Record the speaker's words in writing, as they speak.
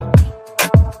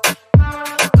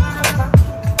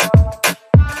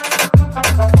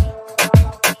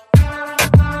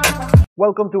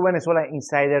Welcome to Venezuela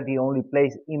Insider, the only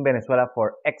place in Venezuela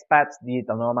for expats,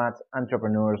 digital nomads,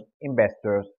 entrepreneurs,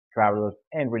 investors, travelers,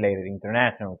 and related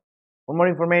internationals. For more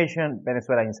information,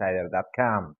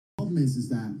 venezuelainsider.com. Problem is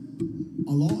that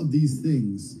a lot of these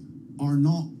things are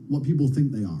not what people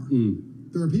think they are.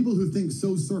 There are people who think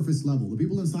so surface level. The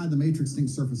people inside the matrix think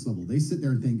surface level. They sit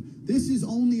there and think this is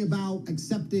only about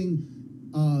accepting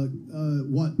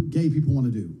what gay people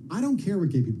want to do. I don't care what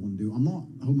gay people want to do. I'm not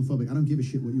homophobic. I don't give a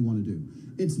shit what you want to do.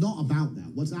 It's not about that.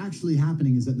 What's actually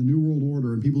happening is that the New World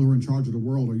Order and people who are in charge of the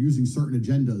world are using certain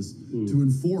agendas to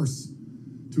enforce.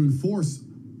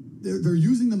 They're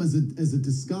using them as a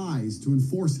disguise to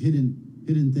enforce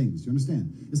hidden things. You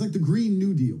understand? It's like the Green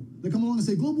New Deal. They come along and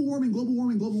say global warming, global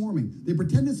warming, global warming. They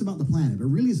pretend it's about the planet, but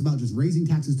really it's about just raising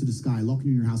taxes to the sky, locking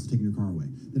you in your house, and taking your car away.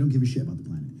 They don't give a shit about the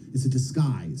planet. It's a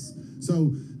disguise.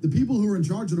 So the people who are in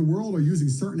charge of the world are using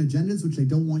certain agendas which they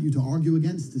don't want you to argue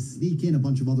against to sneak in a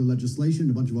bunch of other legislation,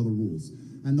 a bunch of other rules.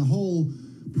 And the whole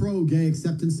pro-gay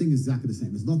acceptance thing is exactly the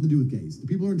same. It's nothing to do with gays. The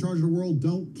people who are in charge of the world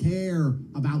don't care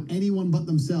about anyone but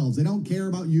themselves. They don't care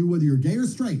about you, whether you're gay or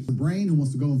straight. The brain who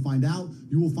wants to go and find out,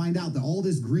 you will find out that all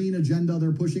this green agenda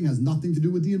they're pushing has nothing to do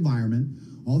with the environment.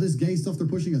 All this gay stuff they're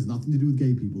pushing has nothing to do with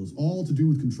gay people. It's all to do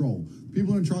with control.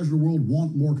 People who are in charge of the world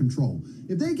want more control.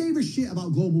 If they gave a shit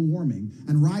about global warming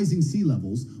and rising sea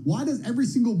levels, why does every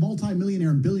single multimillionaire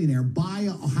and billionaire buy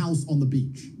a house on the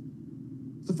beach?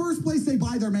 It's the first place they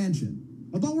buy their mansion.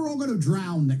 I thought we're all going to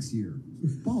drown next year.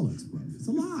 Bollocks, bro. It's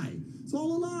a lie. It's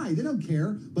all a lie. They don't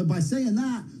care. But by saying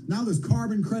that, now there's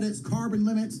carbon credits, carbon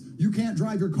limits. You can't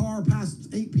drive your car past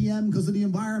 8 p.m. because of the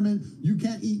environment. You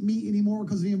can't eat meat anymore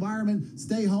because of the environment.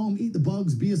 Stay home, eat the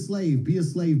bugs, be a slave, be a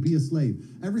slave, be a slave.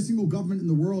 Every single government in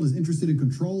the world is interested in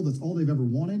control. That's all they've ever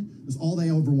wanted. That's all they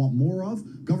ever want more of.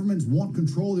 Governments want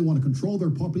control. They want to control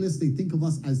their populace. They think of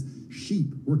us as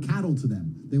sheep. We're cattle to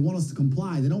them. They want us to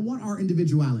comply. They don't want our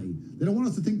individuality. They don't want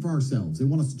us to think for ourselves. They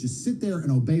want us to just sit there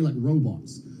and obey like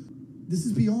robots. This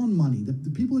is beyond money. The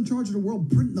people in charge of the world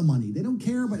print the money. They don't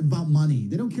care about money.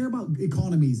 They don't care about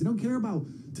economies. They don't care about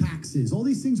taxes. All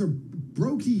these things are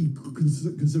brokey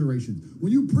considerations.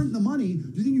 When you print the money,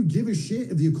 do you think you give a shit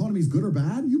if the economy is good or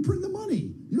bad? You print the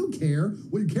money. You don't care.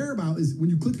 What you care about is when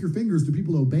you click your fingers, do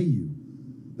people obey you?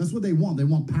 That's what they want. They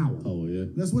want power. Oh, yeah.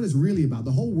 That's what it's really about.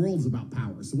 The whole world is about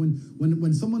power. So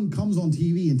when someone comes on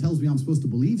TV and tells me I'm supposed to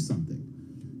believe something,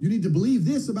 you need to believe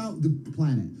this about the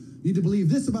planet. You need to believe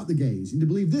this about the gays. You need to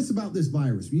believe this about this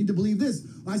virus. You need to believe this.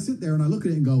 I sit there and I look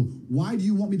at it and go, why do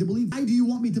you want me to believe? Why do you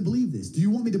want me to believe this? Do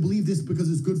you want me to believe this because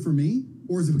it's good for me?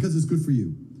 Or is it because it's good for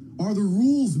you? Are the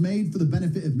rules made for the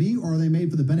benefit of me, or are they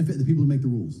made for the benefit of the people who make the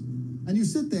rules? And you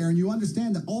sit there and you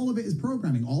understand that all of it is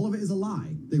programming. All of it is a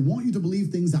lie. They want you to believe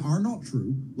things that are not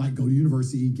true, like go to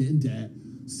university, get in debt,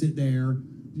 sit there,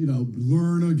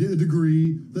 learn or get a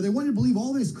degree. But they want you to believe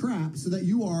all this crap so that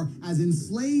you are as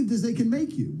enslaved as they can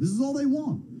make you. This is all they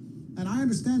want. And I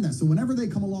understand that. So whenever they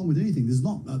come along with anything, this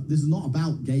is not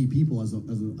about gay people as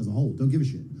a whole. Don't give a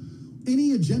shit.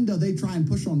 Any agenda they try and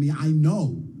push on me, I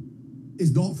know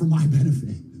is not for my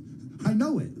benefit. I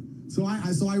know it. So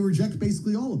I reject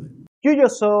basically all of it. You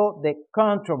just saw the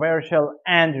controversial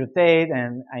Andrew Tate,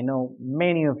 and I know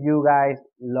many of you guys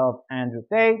love Andrew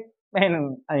Tate,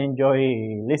 and I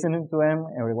enjoy listening to him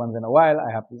every once in a while,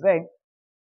 I have to say.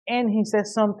 And he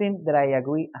says something that I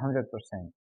agree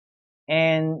 100%.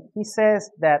 And he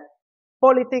says that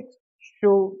politics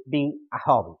should be a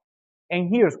hobby.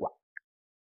 And here's why.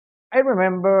 I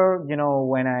remember,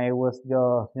 when I was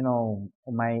just,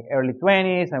 in my early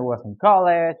 20s, I was in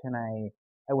college, and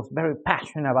I was very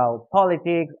passionate about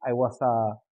politics. I was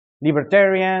a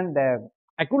libertarian.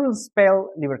 I couldn't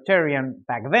spell libertarian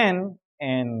back then,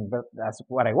 but that's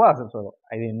what I was. So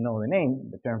I didn't know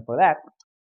the term for that.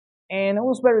 And I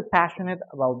was very passionate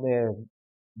about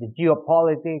the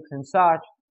geopolitics and such.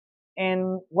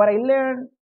 And what I learned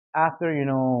after,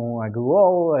 I grew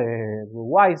old, I grew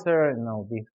wiser,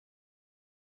 this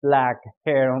black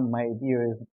hair on my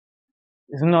beard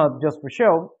is not just for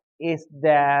show, is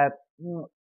that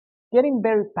getting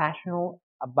very passionate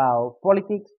about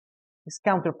politics is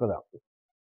counterproductive,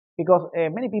 because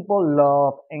many people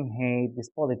love and hate these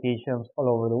politicians all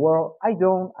over the world. I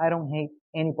don't hate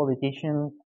any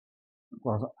politician,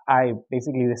 because I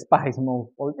basically despise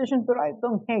most politicians, but I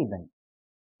don't hate them,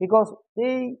 because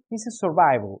this is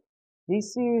survival.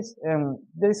 This is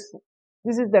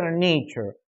their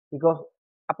nature, because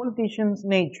a politician's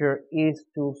nature is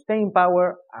to stay in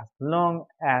power as long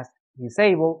as he's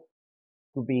able.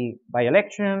 Could be by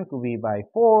election, could be by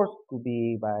force, could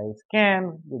be by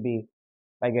scams, could be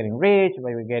by getting rich,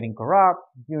 by getting corrupt,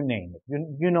 you name it.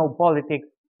 You know politics,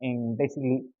 and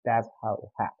basically that's how it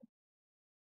happens.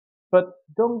 But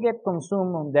don't get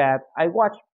consumed on that. I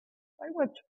watch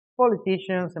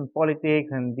politicians and politics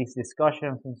and these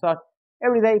discussions and such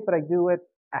every day, but I do it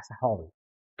as a hobby.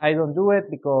 I don't do it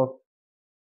because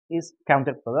it's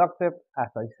counterproductive. As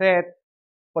I said,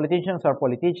 politicians are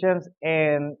politicians,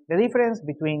 and the difference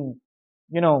between,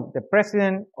 the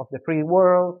president of the free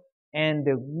world and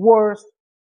the worst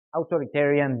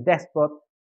authoritarian despot,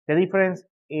 the difference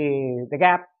is, the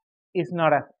gap is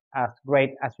not as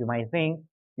great as you might think.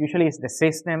 Usually it's the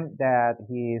system that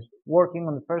he is working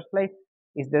on the first place.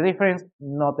 Is the difference,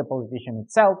 not the politician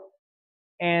itself.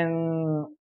 And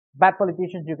bad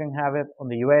politicians, you can have it on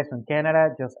the US and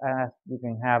Canada, just as you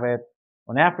can have it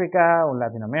on Africa, or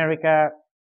Latin America,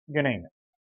 you name it.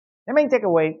 The main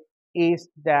takeaway is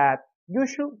that you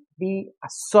should be a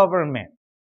sovereign man.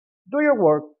 Do your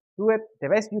work, do it the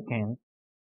best you can,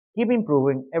 keep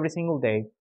improving every single day,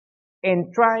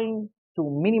 and trying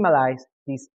to minimize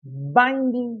these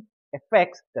binding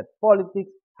effects that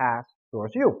politics has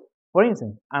towards you. For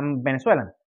instance, I'm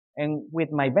Venezuelan, and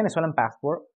with my Venezuelan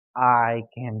passport, I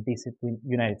can visit the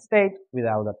United States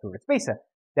without a tourist visa.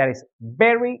 That is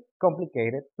very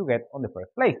complicated to get on the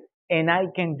first place, and I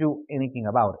can't do anything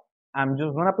about it. I'm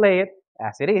just gonna play it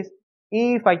as it is.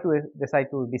 If I decide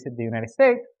to visit the United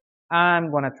States,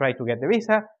 I'm gonna try to get the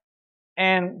visa,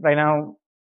 and right now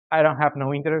I don't have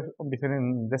no interest in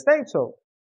visiting the States, so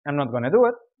I'm not gonna do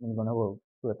it. I'm gonna go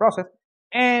through the process.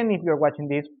 And if you're watching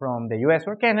this from the US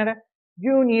or Canada,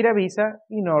 you need a visa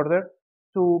in order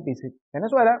to visit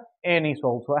Venezuela, and it's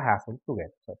also a hassle to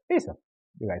get such visa.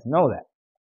 You guys know that.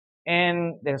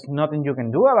 And there's nothing you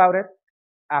can do about it.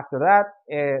 After that,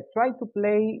 try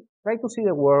to see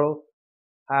the world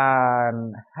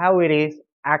and how it is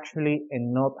actually,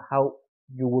 and not how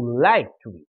you would like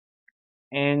to be.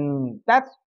 And that's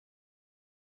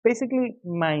basically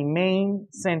my main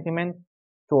sentiment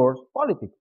towards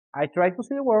politics. I try to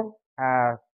see the world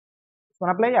as it's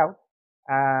gonna play out,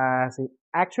 as it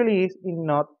actually is, and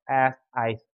not as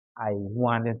I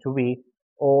want it to be,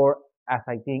 or as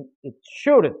I think it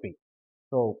should be.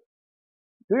 So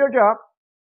do your job,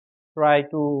 try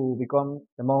to become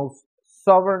the most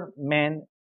sovereign men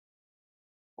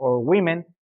or women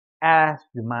as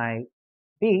you might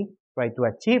be, try to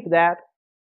achieve that,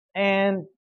 and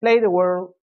play the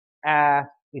world as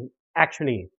it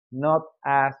actually is, not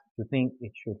as you think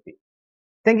it should be.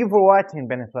 Thank you for watching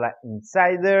Venezuela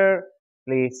Insider.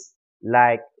 Please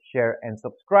like, share, and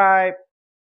subscribe.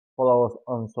 Follow us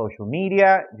on social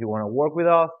media. If you want to work with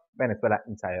us,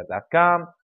 VenezuelaInsider.com.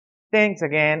 Thanks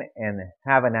again, and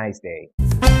have a nice day.